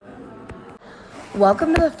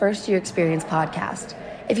Welcome to the First Year Experience podcast.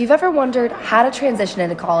 If you've ever wondered how to transition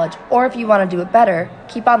into college, or if you want to do it better,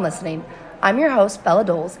 keep on listening. I'm your host, Bella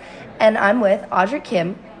Doles, and I'm with Audrey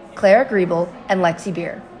Kim, Clara Griebel, and Lexi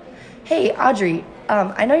Beer. Hey, Audrey,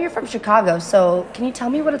 I know you're from Chicago, so can you tell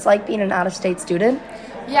me what it's like being an out-of-state student?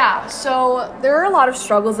 Yeah, so there are a lot of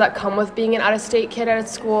struggles that come with being an out-of-state kid at a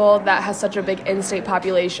school that has such a big in-state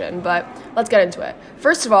population, but let's get into it.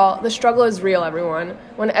 First of all, the struggle is real, everyone.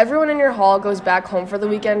 When everyone in your hall goes back home for the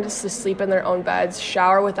weekend to sleep in their own beds,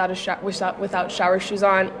 shower without shower shoes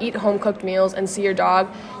on, eat home-cooked meals, and see your dog,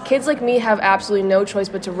 kids like me have absolutely no choice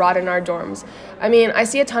but to rot in our dorms. I mean, I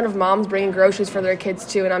see a ton of moms bringing groceries for their kids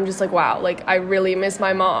too, and I'm just like, wow, I really miss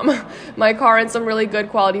my mom, my car, and some really good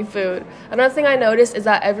quality food. Another thing I noticed is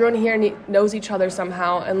that everyone here knows each other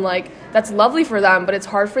somehow, and that's lovely for them, but it's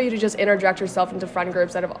hard for you to just interject yourself into friend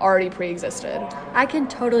groups that have already pre-existed. I can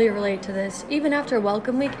totally relate to this. Even after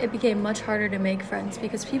Welcome Week, it became much harder to make friends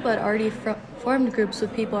because people had already formed groups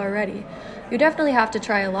with people already. You definitely have to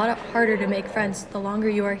try a lot harder to make friends the longer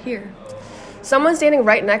you are here. Someone standing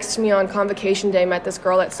right next to me on convocation day met this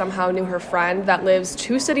girl that somehow knew her friend that lives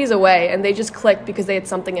 2 cities away, and they just clicked because they had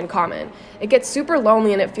something in common. It gets super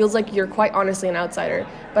lonely, and it feels like you're quite honestly an outsider.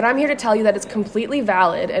 But I'm here to tell you that it's completely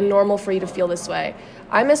valid and normal for you to feel this way.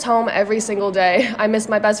 I miss home every single day. I miss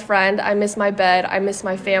my best friend. I miss my bed. I miss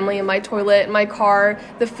my family and my toilet, my car,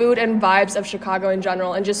 the food and vibes of Chicago in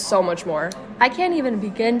general, and just so much more. I can't even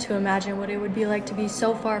begin to imagine what it would be like to be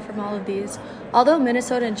so far from all of these. Although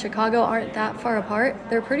Minnesota and Chicago aren't that far apart,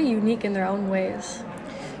 they're pretty unique in their own ways.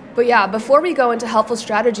 But yeah, before we go into helpful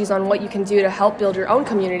strategies on what you can do to help build your own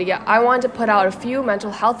community, I wanted to put out a few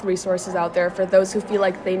mental health resources out there for those who feel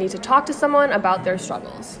like they need to talk to someone about their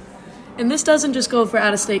struggles. And this doesn't just go for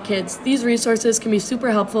out-of-state kids. These resources can be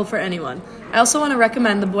super helpful for anyone. I also want to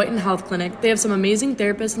recommend the Boynton Health Clinic. They have some amazing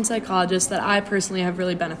therapists and psychologists that I personally have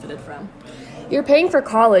really benefited from. You're paying for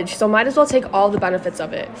college, so might as well take all the benefits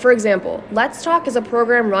of it. For example, Let's Talk is a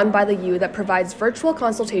program run by the U that provides virtual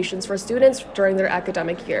consultations for students during their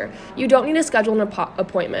academic year. You don't need to schedule an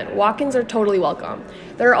appointment. Walk-ins are totally welcome.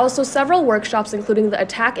 There are also several workshops, including the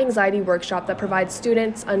Attack Anxiety workshop that provides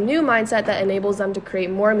students a new mindset that enables them to create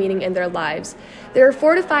more meaning in their lives. There are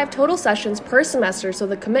 4 to 5 total sessions per semester, so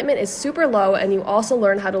the commitment is super low, and you also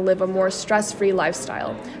learn how to live a more stress-free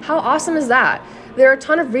lifestyle. How awesome is that? There are a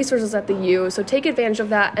ton of resources at the U, so take advantage of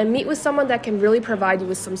that and meet with someone that can really provide you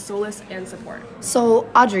with some solace and support. So,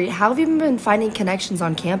 Audrey, how have you been finding connections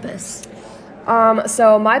on campus?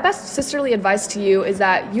 So my best sisterly advice to you is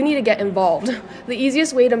that you need to get involved. The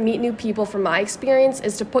easiest way to meet new people from my experience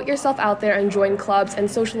is to put yourself out there and join clubs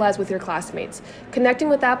and socialize with your classmates. Connecting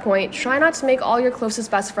with that point, try not to make all your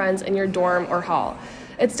closest best friends in your dorm or hall.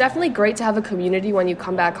 It's definitely great to have a community when you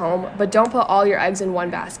come back home, but don't put all your eggs in one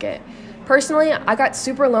basket. Personally, I got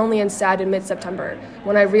super lonely and sad in mid-September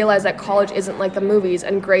when I realized that college isn't like the movies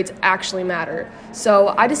and grades actually matter.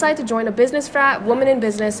 So I decided to join a business frat, Women in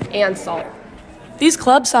Business, and SALT. These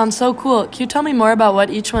clubs sound so cool. Can you tell me more about what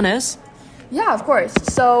each one is? Yeah, of course.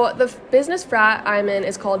 So the business frat I'm in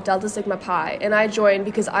is called Delta Sigma Pi, and I joined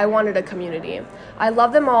because I wanted a community. I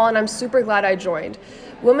love them all, and I'm super glad I joined.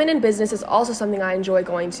 Women in Business is also something I enjoy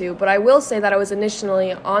going to, but I will say that I was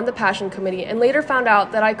initially on the Passion Committee and later found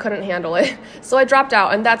out that I couldn't handle it. So I dropped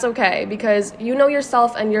out, and that's okay, because you know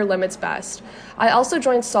yourself and your limits best. I also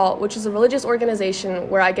joined SALT, which is a religious organization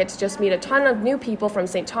where I get to just meet a ton of new people from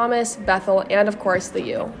St. Thomas, Bethel, and of course the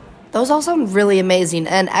U. Those all sound really amazing,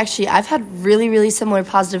 and actually I've had really similar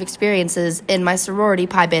positive experiences in my sorority,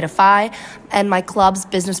 Pi Beta Phi, and my club's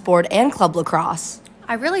business board and club lacrosse.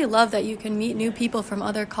 I really love that you can meet new people from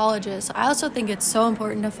other colleges. I also think it's so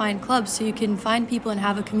important to find clubs so you can find people and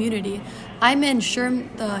have a community. I'm in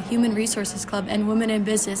SHRM, the Human Resources Club, and Women in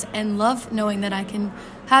Business, and love knowing that I can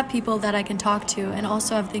have people that I can talk to and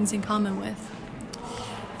also have things in common with.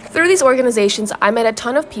 Through these organizations, I met a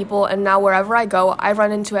ton of people, and now wherever I go, I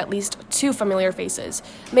run into at least 2 familiar faces.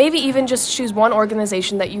 Maybe even just choose one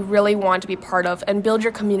organization that you really want to be part of and build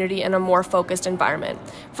your community in a more focused environment.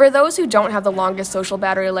 For those who don't have the longest social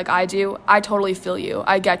battery like I do, I totally feel you.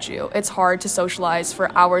 I get you. It's hard to socialize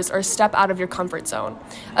for hours or step out of your comfort zone.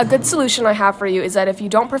 A good solution I have for you is that if you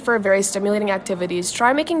don't prefer very stimulating activities,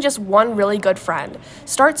 try making just one really good friend.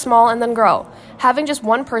 Start small and then grow. Having just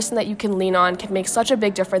one person that you can lean on can make such a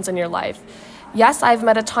big difference in your life. Yes, I've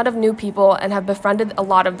met a ton of new people and have befriended a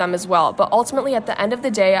lot of them as well, but ultimately at the end of the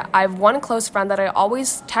day, I have one close friend that I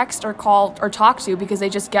always text or call or talk to because they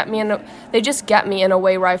just get me in a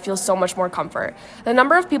way where I feel so much more comfort. The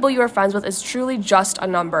number of people you are friends with is truly just a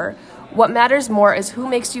number. What matters more is who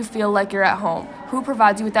makes you feel like you're at home, who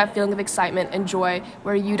provides you with that feeling of excitement and joy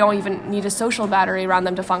where you don't even need a social battery around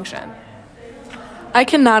them to function. I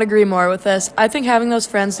cannot agree more with this. I think having those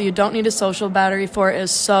friends that you don't need a social battery for is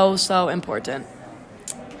so, so important.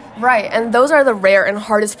 Right, and those are the rare and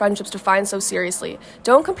hardest friendships to find so seriously.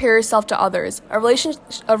 Don't compare yourself to others. A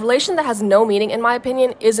relation that has no meaning, in my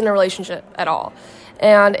opinion, isn't a relationship at all.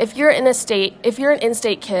 And if you're an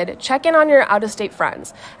in-state kid, check in on your out-of-state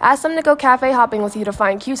friends. Ask them to go cafe hopping with you to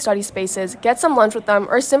find cute study spaces, get some lunch with them,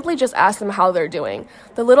 or simply just ask them how they're doing.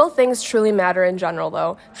 The little things truly matter in general,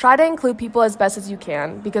 though. Try to include people as best as you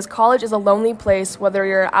can, because college is a lonely place, whether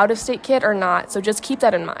you're an out-of-state kid or not, so just keep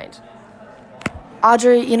that in mind.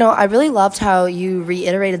 Audrey, I really loved how you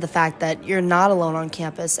reiterated the fact that you're not alone on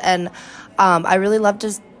campus, and I really loved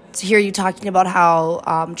to hear you talking about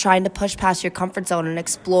how trying to push past your comfort zone and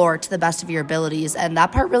explore to the best of your abilities, and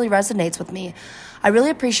that part really resonates with me. I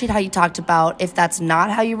really appreciate how you talked about if that's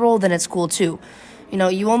not how you roll, then it's cool too.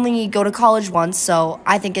 You only go to college once, so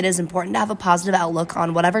I think it is important to have a positive outlook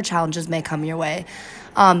on whatever challenges may come your way.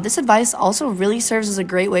 This advice also really serves as a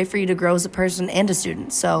great way for you to grow as a person and a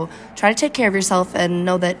student, so try to take care of yourself and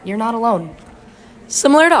know that you're not alone.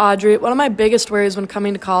 Similar to Audrey, one of my biggest worries when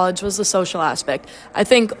coming to college was the social aspect. I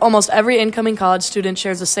think almost every incoming college student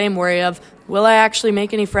shares the same worry of, will I actually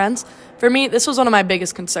make any friends? For me, this was one of my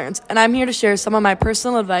biggest concerns, and I'm here to share some of my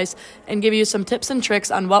personal advice and give you some tips and tricks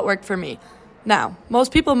on what worked for me. Now,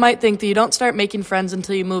 most people might think that you don't start making friends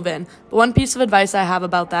until you move in, but one piece of advice I have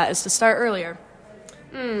about that is to start earlier.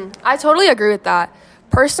 I totally agree with that.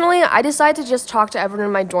 Personally, I decided to just talk to everyone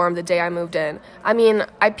in my dorm the day I moved in.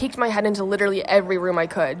 I peeked my head into literally every room I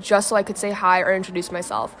could, just so I could say hi or introduce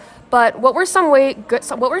myself. But what were some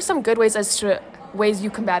good ways as to ways you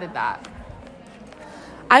combated that?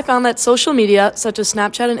 I found that social media, such as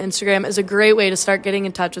Snapchat and Instagram, is a great way to start getting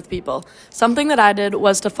in touch with people. Something that I did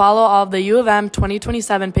was to follow all of the U of M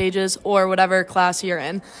 2027 pages or whatever class you're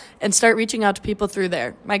in and start reaching out to people through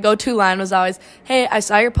there. My go-to line was always, hey, I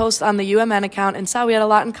saw your post on the UMN account and saw we had a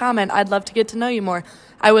lot in common. I'd love to get to know you more.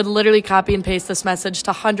 I would literally copy and paste this message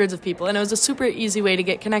to hundreds of people, and it was a super easy way to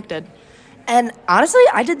get connected. And honestly,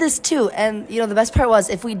 I did this too. And, the best part was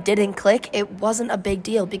if we didn't click, it wasn't a big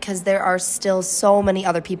deal because there are still so many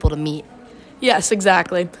other people to meet. Yes,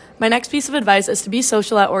 exactly. My next piece of advice is to be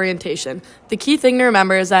social at orientation. The key thing to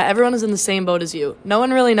remember is that everyone is in the same boat as you. No one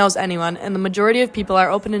really knows anyone, and the majority of people are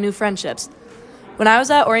open to new friendships. When I was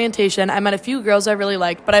at orientation, I met a few girls I really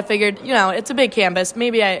liked, but I figured, it's a big campus.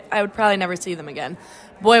 Maybe I would probably never see them again.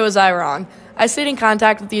 Boy, was I wrong. I stayed in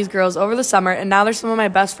contact with these girls over the summer, and now they're some of my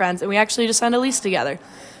best friends, and we actually just signed a lease together.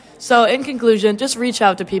 So, in conclusion, just reach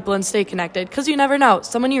out to people and stay connected, because you never know.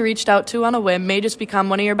 Someone you reached out to on a whim may just become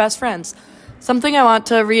one of your best friends. Something I want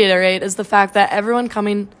to reiterate is the fact that everyone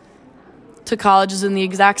coming to college is in the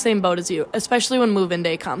exact same boat as you, especially when move-in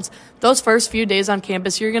day comes. Those first few days on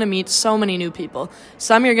campus, you're going to meet so many new people.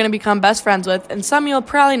 Some you're going to become best friends with, and some you'll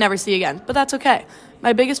probably never see again, but that's okay.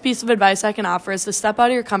 My biggest piece of advice I can offer is to step out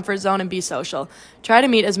of your comfort zone and be social. Try to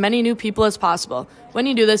meet as many new people as possible. When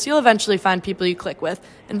you do this, you'll eventually find people you click with.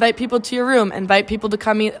 Invite people to your room, invite people to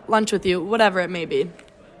come eat lunch with you, whatever it may be.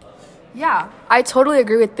 Yeah, I totally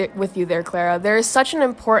agree with you there, Clara. That is such an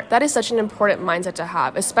important mindset to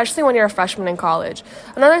have, especially when you're a freshman in college.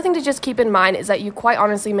 Another thing to just keep in mind is that you quite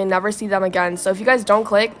honestly may never see them again, so if you guys don't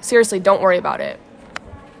click, seriously, don't worry about it.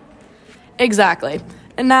 Exactly.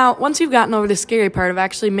 And now, once you've gotten over the scary part of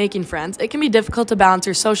actually making friends, it can be difficult to balance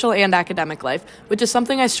your social and academic life, which is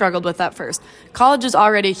something I struggled with at first. College is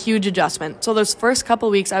already a huge adjustment, so those first couple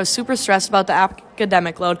weeks I was super stressed about the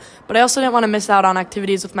academic load, but I also didn't want to miss out on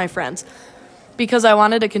activities with my friends because I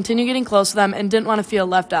wanted to continue getting close to them and didn't want to feel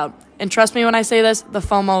left out. And trust me when I say this, the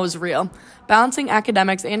FOMO is real. Balancing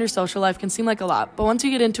academics and your social life can seem like a lot, but once you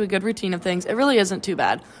get into a good routine of things, it really isn't too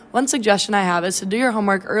bad. One suggestion I have is to do your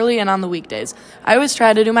homework early and on the weekdays. I always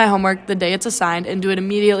try to do my homework the day it's assigned and do it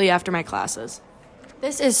immediately after my classes.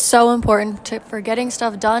 This is so important for getting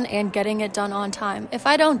stuff done and getting it done on time. If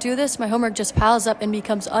I don't do this, my homework just piles up and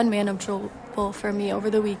becomes unmanageable for me over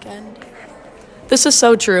the weekend. This is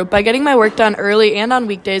so true. By getting my work done early and on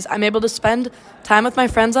weekdays, I'm able to spend time with my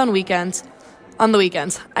friends on the weekends.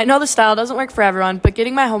 I know the style doesn't work for everyone, but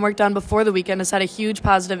getting my homework done before the weekend has had a huge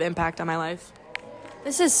positive impact on my life.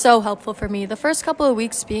 This is so helpful for me. The first couple of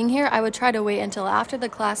weeks being here, I would try to wait until after the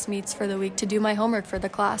class meets for the week to do my homework for the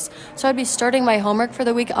class. So I'd be starting my homework for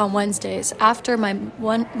the week on Wednesdays after my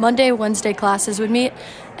Wednesday classes would meet,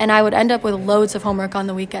 and I would end up with loads of homework on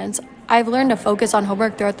the weekends. I've learned to focus on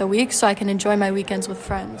homework throughout the week so I can enjoy my weekends with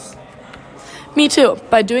friends. Me too.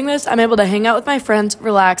 By doing this, I'm able to hang out with my friends,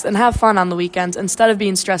 relax, and have fun on the weekends instead of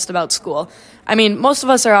being stressed about school. I mean, most of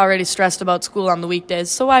us are already stressed about school on the weekdays,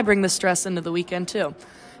 so why bring the stress into the weekend too?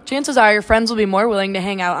 Chances are your friends will be more willing to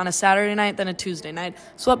hang out on a Saturday night than a Tuesday night,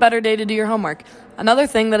 so what better day to do your homework? Another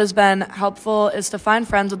thing that has been helpful is to find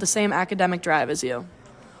friends with the same academic drive as you.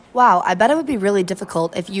 Wow, I bet it would be really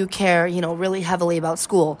difficult if you care, really heavily about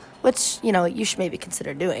school, which, you should maybe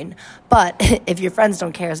consider doing. But if your friends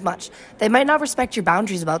don't care as much, they might not respect your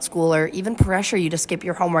boundaries about school or even pressure you to skip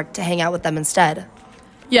your homework to hang out with them instead.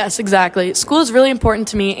 Yes, exactly. School is really important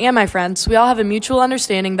to me and my friends. We all have a mutual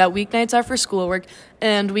understanding that weeknights are for schoolwork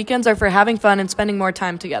and weekends are for having fun and spending more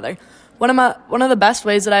time together. One of the best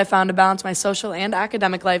ways that I have found to balance my social and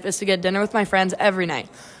academic life is to get dinner with my friends every night.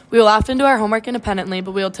 We will often do our homework independently,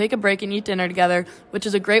 but we will take a break and eat dinner together, which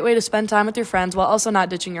is a great way to spend time with your friends while also not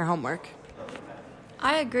ditching your homework.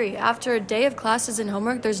 I agree. After a day of classes and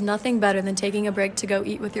homework, there's nothing better than taking a break to go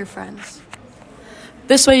eat with your friends.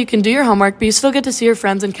 This way you can do your homework, but you still get to see your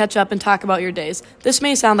friends and catch up and talk about your days. This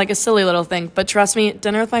may sound like a silly little thing, but trust me,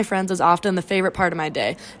 dinner with my friends is often the favorite part of my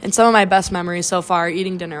day, and some of my best memories so far are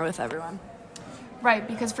eating dinner with everyone. Right,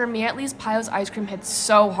 because for me at least, Pio's ice cream hits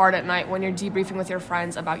so hard at night when you're debriefing with your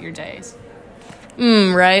friends about your days.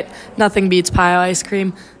 Right? Nothing beats Pio ice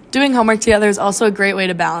cream. Doing homework together is also a great way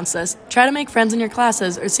to balance this. Try to make friends in your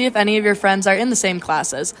classes or see if any of your friends are in the same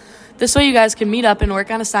classes. This way you guys can meet up and work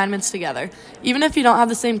on assignments together. Even if you don't have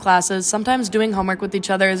the same classes, sometimes doing homework with each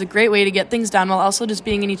other is a great way to get things done while also just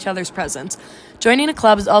being in each other's presence. Joining a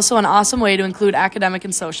club is also an awesome way to include academic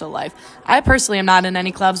and social life. I personally am not in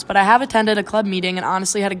any clubs, but I have attended a club meeting and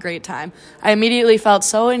honestly had a great time. I immediately felt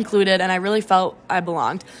so included and I really felt I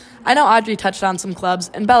belonged. I know Audrey touched on some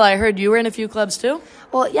clubs, and Bella, I heard you were in a few clubs too?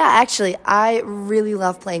 Well, yeah, actually, I really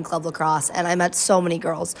love playing club lacrosse, and I met so many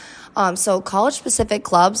girls. So college-specific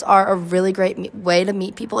clubs are a really great way to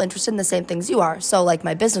meet people interested in the same things you are. So like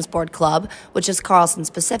my business board club, which is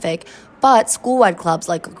Carlson-specific, but school-wide clubs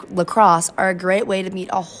like lacrosse are a great way to meet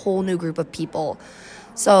a whole new group of people.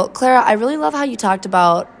 So, Clara, I really love how you talked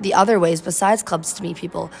about the other ways besides clubs to meet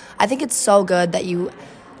people. I think it's so good that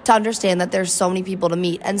to understand that there's so many people to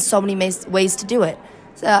meet and so many ways to do it.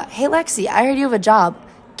 So, hey, Lexi, I heard you have a job.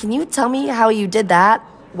 Can you tell me how you did that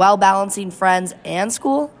while balancing friends and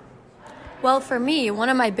school? Well, for me, one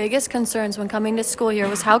of my biggest concerns when coming to school here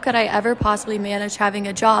was how could I ever possibly manage having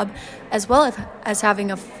a job as well as having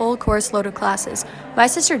a full course load of classes. My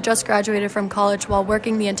sister just graduated from college while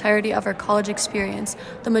working the entirety of her college experience.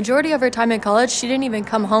 The majority of her time in college, she didn't even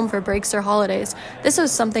come home for breaks or holidays. This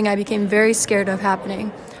was something I became very scared of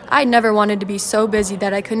happening. I never wanted to be so busy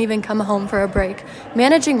that I couldn't even come home for a break.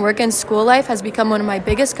 Managing work and school life has become one of my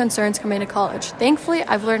biggest concerns coming to college. Thankfully,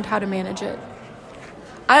 I've learned how to manage it.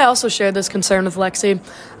 I also shared this concern with Lexi.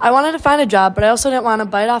 I wanted to find a job, but I also didn't want to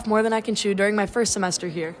bite off more than I can chew during my first semester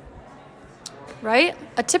here. Right?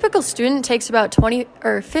 A typical student takes about 20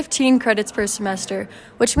 or 15 credits per semester,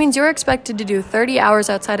 which means you're expected to do 30 hours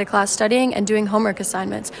outside of class studying and doing homework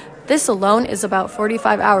assignments. This alone is about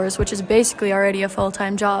 45 hours, which is basically already a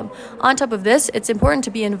full-time job. On top of this, it's important to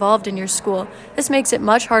be involved in your school. This makes it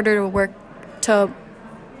much harder to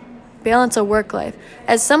balance a work life.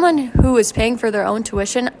 As someone who is paying for their own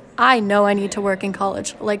tuition, I know I need to work in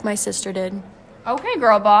college, like my sister did. Okay,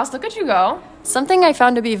 girl boss, look at you go. Something I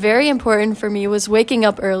found to be very important for me was waking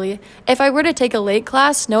up early. If I were to take a late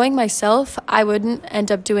class, knowing myself, I wouldn't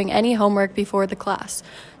end up doing any homework before the class.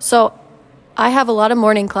 So I have a lot of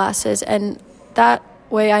morning classes, and that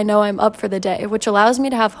way I know I'm up for the day, which allows me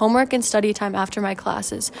to have homework and study time after my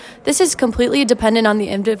classes. This is completely dependent on the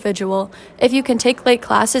individual. If you can take late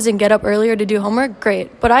classes and get up earlier to do homework,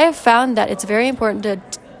 great. But I have found that it's very important to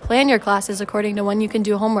plan your classes according to when you can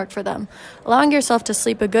do homework for them, allowing yourself to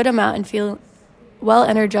sleep a good amount and feel well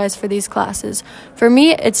energized for these classes. For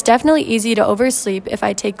me, it's definitely easy to oversleep if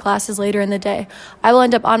I take classes later in the day. I will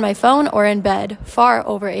end up on my phone or in bed far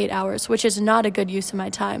over 8 hours, which is not a good use of my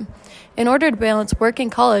time. In order to balance work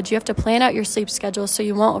and college, you have to plan out your sleep schedule so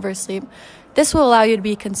you won't oversleep. This will allow you to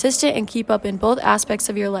be consistent and keep up in both aspects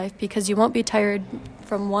of your life because you won't be tired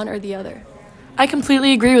from one or the other. I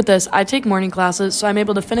completely agree with this. I take morning classes, so I'm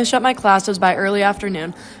able to finish up my classes by early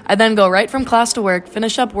afternoon. I then go right from class to work,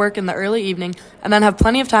 finish up work in the early evening, and then have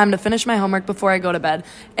plenty of time to finish my homework before I go to bed,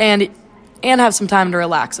 and have some time to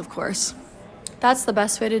relax, of course. That's the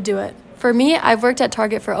best way to do it. For me, I've worked at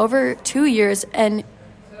Target for over 2 years, and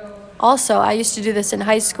also I used to do this in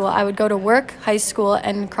high school. I would go to work, high school,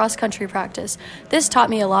 and cross-country practice. This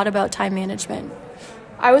taught me a lot about time management.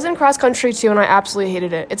 I was in cross country too, and I absolutely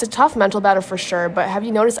hated it. It's a tough mental battle for sure, but have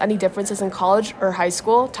you noticed any differences in college or high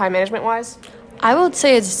school, time management wise? I would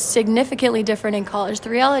say it's significantly different in college.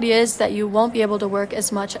 The reality is that you won't be able to work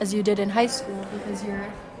as much as you did in high school because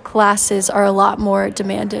your classes are a lot more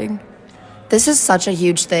demanding. This is such a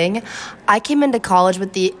huge thing. I came into college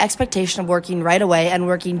with the expectation of working right away and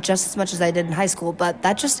working just as much as I did in high school, but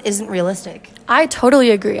that just isn't realistic. I totally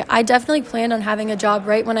agree. I definitely planned on having a job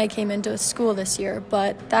right when I came into school this year,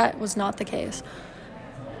 but that was not the case.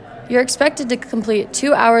 You're expected to complete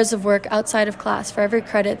 2 hours of work outside of class for every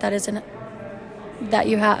credit that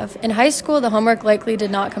you have. In high school, the homework likely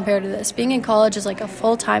did not compare to this. Being in college is like a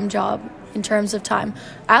full-time job in terms of time.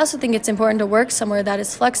 I also think it's important to work somewhere that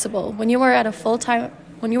is flexible. When you are a full-time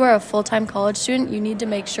college student, you need to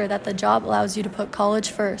make sure that the job allows you to put college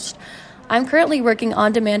first. I'm currently working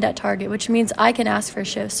on demand at Target, which means I can ask for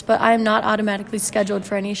shifts, but I am not automatically scheduled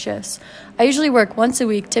for any shifts. I usually work once a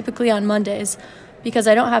week, typically on Mondays, because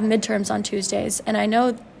I don't have midterms on Tuesdays, and I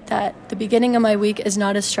know that the beginning of my week is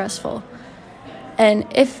not as stressful. And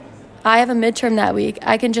if I have a midterm that week,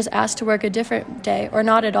 I can just ask to work a different day or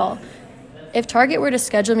not at all. If Target were to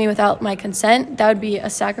schedule me without my consent, that would be a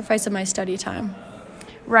sacrifice of my study time.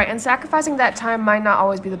 Right, and sacrificing that time might not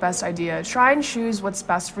always be the best idea. Try and choose what's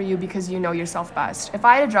best for you because you know yourself best. If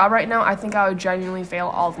I had a job right now, I think I would genuinely fail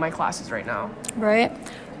all of my classes right now. Right?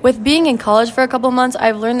 With being in college for a couple months,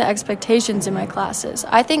 I've learned the expectations in my classes.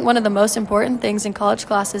 I think one of the most important things in college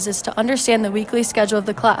classes is to understand the weekly schedule of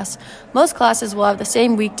the class. Most classes will have the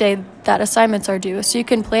same weekday that assignments are due, so you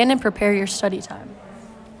can plan and prepare your study time.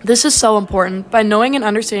 This is so important. By knowing and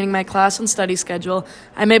understanding my class and study schedule,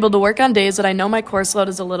 I'm able to work on days that I know my course load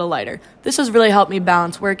is a little lighter. This has really helped me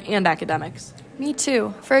balance work and academics. Me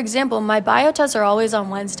too. For example, my bio tests are always on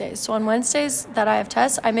Wednesdays. So on Wednesdays that I have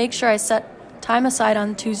tests, I make sure I set time aside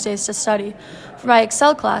on Tuesdays to study. For my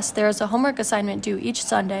Excel class, there is a homework assignment due each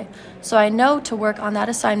Sunday, so I know to work on that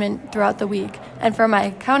assignment throughout the week. And for my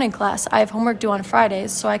accounting class, I have homework due on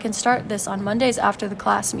Fridays, so I can start this on Mondays after the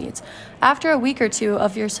class meets. After a week or two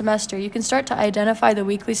of your semester, you can start to identify the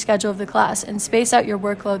weekly schedule of the class and space out your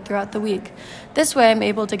workload throughout the week. This way, I'm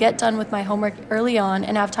able to get done with my homework early on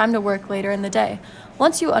and have time to work later in the day.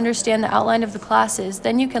 Once you understand the outline of the classes,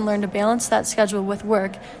 then you can learn to balance that schedule with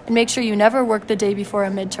work and make sure you never work the day before a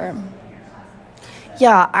midterm.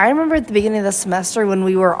 Yeah, I remember at the beginning of the semester when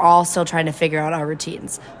we were all still trying to figure out our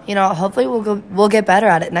routines. Hopefully we'll get better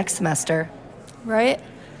at it next semester. Right?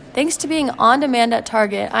 Thanks to being on demand at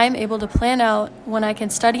Target, I am able to plan out when I can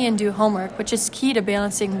study and do homework, which is key to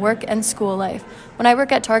balancing work and school life. When I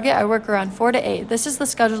work at Target, I work around 4 to 8. This is the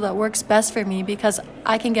schedule that works best for me because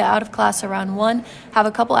I can get out of class around 1, have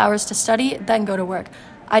a couple hours to study, then go to work.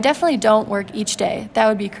 I definitely don't work each day. That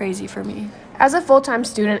would be crazy for me. As a full-time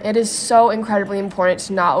student, it is so incredibly important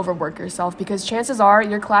to not overwork yourself because chances are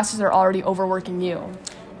your classes are already overworking you.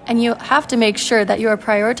 And you have to make sure that you are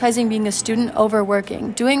prioritizing being a student over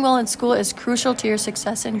working. Doing well in school is crucial to your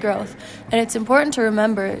success and growth, and it's important to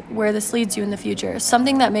remember where this leads you in the future.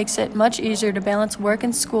 Something that makes it much easier to balance work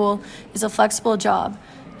and school is a flexible job.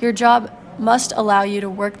 Your job must allow you to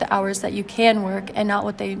work the hours that you can work and not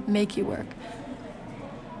what they make you work.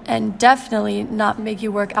 And definitely not make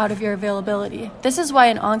you work out of your availability. This is why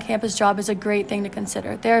an on-campus job is a great thing to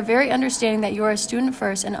consider. They are very understanding that you are a student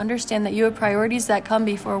first and understand that you have priorities that come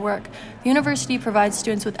before work. The university provides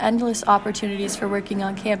students with endless opportunities for working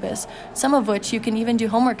on campus, some of which you can even do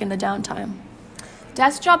homework in the downtime.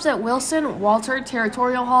 Desk jobs at Wilson, Walter,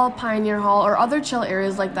 Territorial Hall, Pioneer Hall, or other chill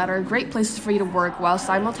areas like that are great places for you to work while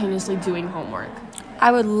simultaneously doing homework.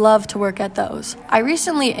 I would love to work at those. I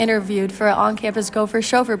recently interviewed for an on-campus gopher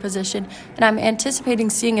chauffeur position, and I'm anticipating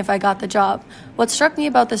seeing if I got the job. What struck me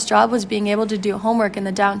about this job was being able to do homework in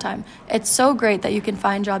the downtime. It's so great that you can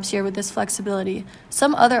find jobs here with this flexibility.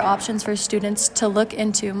 Some other options for students to look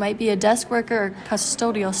into might be a desk worker or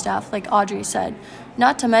custodial staff, like Audrey said.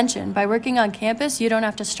 Not to mention, by working on campus, you don't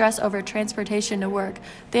have to stress over transportation to work.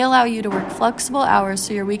 They allow you to work flexible hours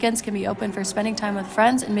so your weekends can be open for spending time with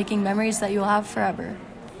friends and making memories that you'll have forever.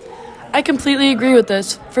 I completely agree with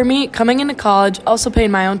this. For me, coming into college, also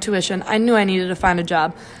paying my own tuition, I knew I needed to find a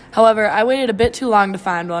job. However, I waited a bit too long to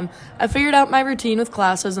find one. I figured out my routine with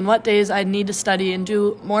classes and what days I'd need to study and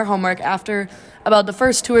do more homework after about the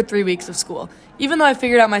first 2 or 3 weeks of school. Even though I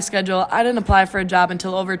figured out my schedule, I didn't apply for a job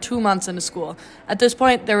until over 2 months into school. At this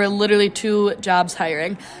point, there were literally 2 jobs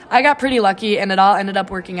hiring. I got pretty lucky and it all ended up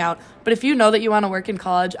working out. But if you know that you want to work in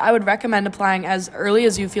college, I would recommend applying as early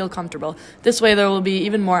as you feel comfortable. This way, there will be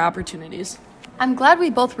even more opportunities. I'm glad we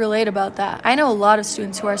both relate about that. I know a lot of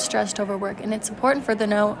students who are stressed over work, and it's important for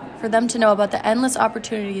them to know about the endless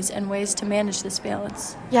opportunities and ways to manage this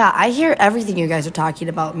balance. Yeah, I hear everything you guys are talking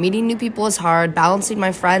about. Meeting new people is hard, balancing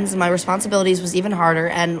my friends and my responsibilities was even harder,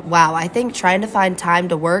 and wow, I think trying to find time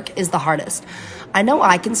to work is the hardest. I know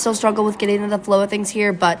I can still struggle with getting into the flow of things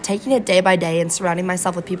here, but taking it day by day and surrounding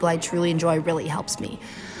myself with people I truly enjoy really helps me.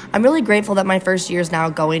 I'm really grateful that my first year is now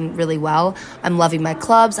going really well. I'm loving my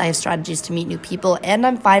clubs, I have strategies to meet new people, and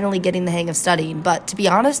I'm finally getting the hang of studying. But to be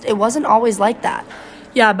honest, it wasn't always like that.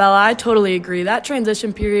 Yeah, Bella, I totally agree. That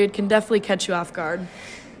transition period can definitely catch you off guard.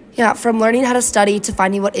 Yeah, from learning how to study to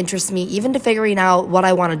finding what interests me, even to figuring out what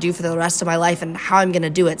I want to do for the rest of my life and how I'm going to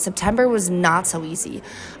do it, September was not so easy.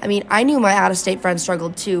 I mean, I knew my out-of-state friends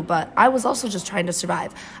struggled too, but I was also just trying to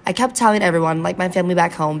survive. I kept telling everyone, like my family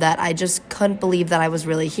back home, that I just couldn't believe that I was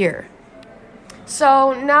really here.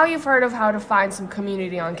 So now you've heard of how to find some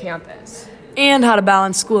community on campus. And how to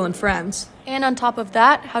balance school and friends. And on top of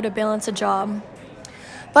that, how to balance a job.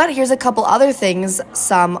 But here's a couple other things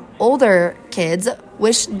some older kids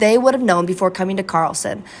wish they would have known before coming to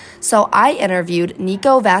Carlson. So I interviewed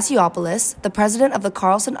Nico Vassiopoulos, the president of the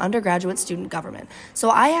Carlson Undergraduate Student Government. So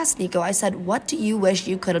I asked Nico, I said, what do you wish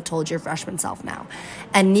you could have told your freshman self now?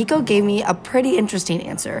 And Nico gave me a pretty interesting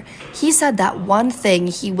answer. He said that one thing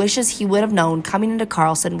he wishes he would have known coming into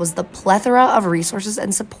Carlson was the plethora of resources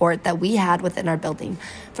and support that we had within our building.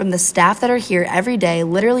 From the staff that are here every day,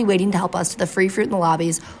 literally waiting to help us, to the free fruit in the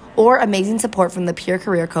lobbies, or amazing support from the peer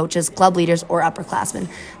career coaches, club leaders, or upperclassmen.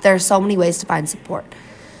 There are so many ways to find support.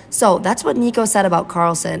 So that's what Nico said about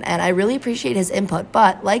Carlson, and I really appreciate his input.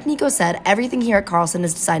 But like Nico said, everything here at Carlson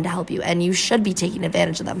is designed to help you, and you should be taking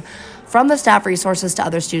advantage of them. From the staff resources to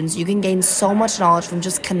other students, you can gain so much knowledge from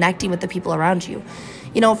just connecting with the people around you.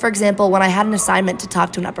 You know, for example, when I had an assignment to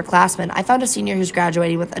talk to an upperclassman, I found a senior who's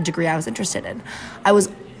graduating with a degree I was interested in. I was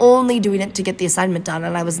only doing it to get the assignment done,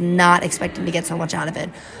 and I was not expecting to get so much out of it.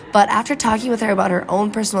 But after talking with her about her own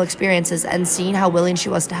personal experiences and seeing how willing she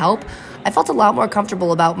was to help, I felt a lot more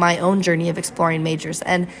comfortable about my own journey of exploring majors.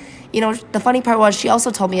 And, you know, the funny part was she also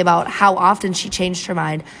told me about how often she changed her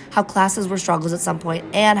mind, how classes were struggles at some point,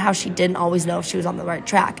 and how she didn't always know if she was on the right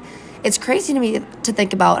track. It's crazy to me to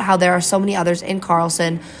think about how there are so many others in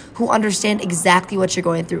Carlson who understand exactly what you're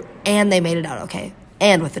going through, and they made it out okay.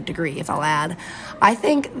 And with a degree, if I'll add. I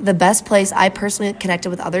think the best place I personally connected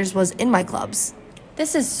with others was in my clubs.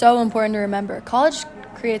 This is so important to remember. College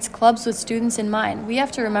creates clubs with students in mind. We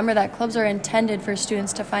have to remember that clubs are intended for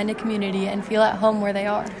students to find a community and feel at home where they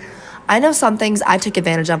are. I know some things I took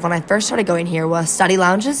advantage of when I first started going here was study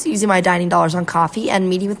lounges, using my dining dollars on coffee, and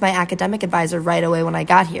meeting with my academic advisor right away when I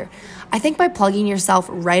got here. I think by plugging yourself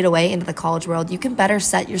right away into the college world, you can better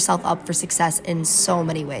set yourself up for success in so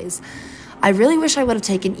many ways. I really wish I would have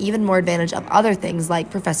taken even more advantage of other things like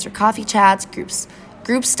professor coffee chats,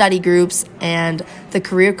 group study groups, and the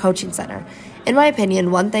Career Coaching Center. In my opinion,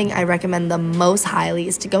 one thing I recommend the most highly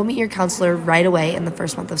is to go meet your counselor right away in the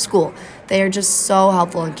first month of school. They are just so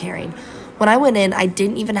helpful and caring. When I went in, I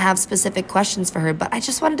didn't even have specific questions for her, but I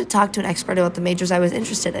just wanted to talk to an expert about the majors I was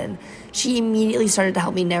interested in. She immediately started to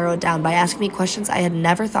help me narrow it down by asking me questions I had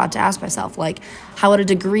never thought to ask myself, like, how would a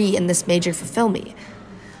degree in this major fulfill me?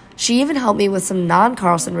 She even helped me with some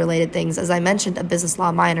non-Carlson related things, as I mentioned a business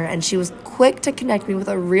law minor, and she was quick to connect me with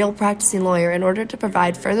a real practicing lawyer in order to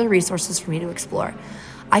provide further resources for me to explore.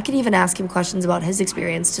 I could even ask him questions about his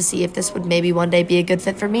experience to see if this would maybe one day be a good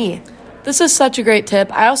fit for me. This is such a great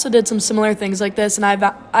tip. I also did some similar things like this, and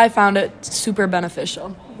I found it super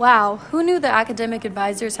beneficial. Wow, who knew that academic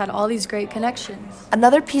advisors had all these great connections?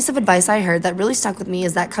 Another piece of advice I heard that really stuck with me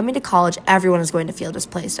is that coming to college, everyone is going to feel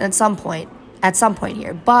displaced at some point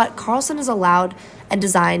here, but Carlson is allowed and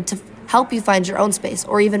designed to help you find your own space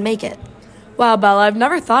or even make it. Wow, Bella, I've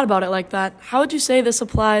never thought about it like that. How would you say this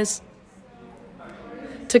applies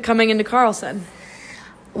to coming into Carlson?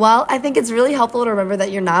 Well, I think it's really helpful to remember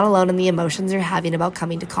that you're not alone in the emotions you're having about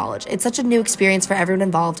coming to college. It's such a new experience for everyone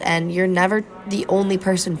involved, and you're never the only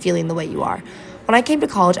person feeling the way you are. When I came to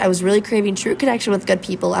college, I was really craving true connection with good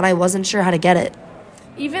people, and I wasn't sure how to get it.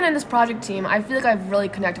 Even in this project team, I feel like I've really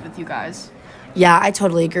connected with you guys. Yeah, I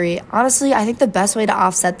totally agree. Honestly, I think the best way to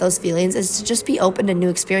offset those feelings is to just be open to new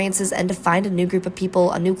experiences and to find a new group of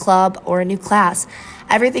people, a new club, or a new class.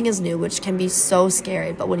 Everything is new, which can be so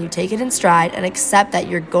scary, but when you take it in stride and accept that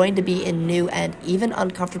you're going to be in new and even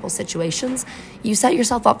uncomfortable situations, you set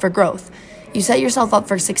yourself up for growth. You set yourself up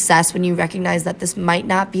for success when you recognize that this might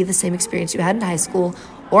not be the same experience you had in high school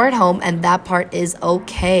or at home, and that part is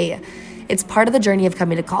okay. It's part of the journey of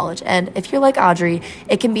coming to college, and if you're like Audrey,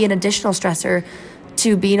 it can be an additional stressor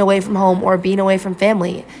to being away from home or being away from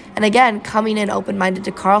family. And again, coming in open-minded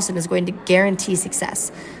to Carlson is going to guarantee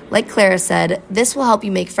success. Like Clara said, this will help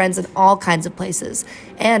you make friends in all kinds of places.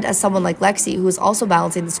 And as someone like Lexi, who is also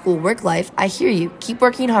balancing the school-work life, I hear you. Keep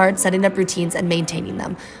working hard, setting up routines, and maintaining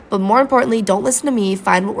them. But more importantly, don't listen to me.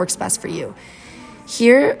 Find what works best for you.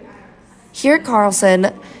 Here at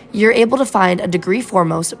Carlson, you're able to find a degree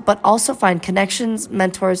foremost, but also find connections,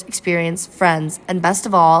 mentors, experience, friends, and best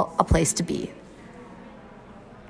of all, a place to be.